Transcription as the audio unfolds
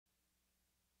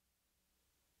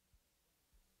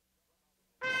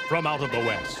From out of the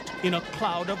west, in a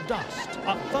cloud of dust,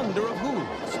 a thunder of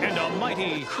hooves, and a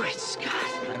mighty... Great Scott!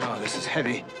 I know, this is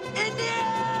heavy.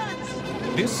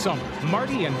 Indians! This summer,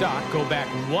 Marty and Doc go back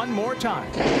one more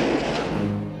time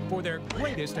for their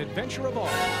greatest adventure of all.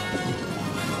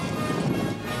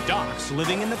 Doc's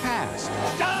living in the past.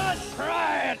 Don't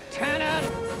try it, Tenant!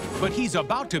 But he's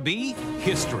about to be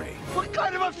history. What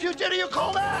kind of a future do you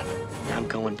call that? I'm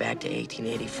going back to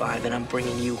 1885, and I'm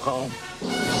bringing you home.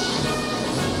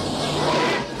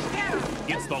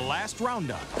 It's the last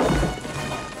roundup.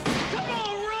 Come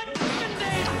on, run!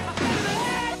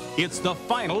 It's the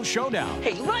final showdown,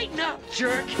 Hey, lighten up,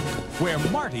 jerk! where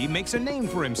Marty makes a name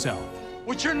for himself.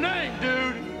 What's your name,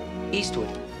 dude?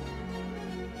 Eastwood.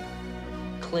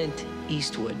 Clint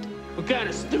Eastwood. What kind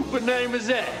of stupid name is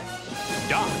that?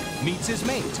 Doc meets his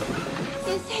mate.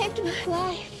 You saved my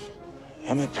life.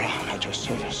 I'm proud at your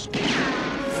service.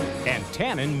 And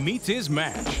Tannen meets his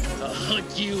match. I'll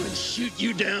hunt you and shoot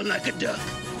you down like a duck.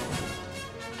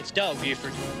 It's Dog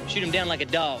Buford. Shoot him down like a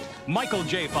dog. Michael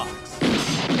J. Fox.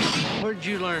 Where'd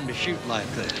you learn to shoot like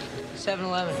that?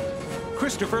 7-Eleven.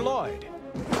 Christopher Lloyd.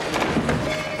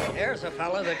 There's a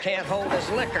fella that can't hold his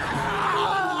liquor.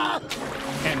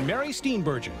 And Mary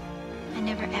Steenburgen. I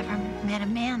never ever met a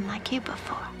man like you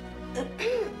before.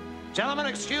 Gentlemen,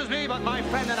 excuse me, but my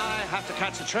friend and I have to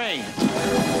catch a train.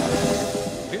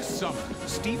 This summer,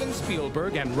 Steven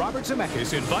Spielberg and Robert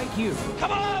Zemeckis invite you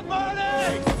Come on,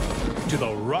 Marty! to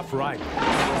the Rough Rider.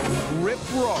 Rip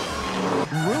roaring,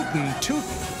 rootin' tootin',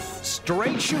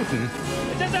 straight shootin',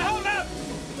 Just a hold up!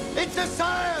 It's a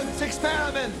science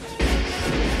experiment!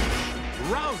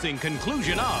 rousing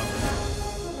conclusion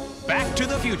of Back to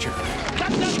the Future.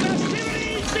 Let the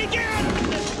festivities begin!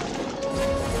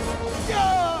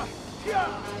 Yeah!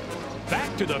 Yeah!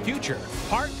 Back to the Future,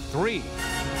 Part 3.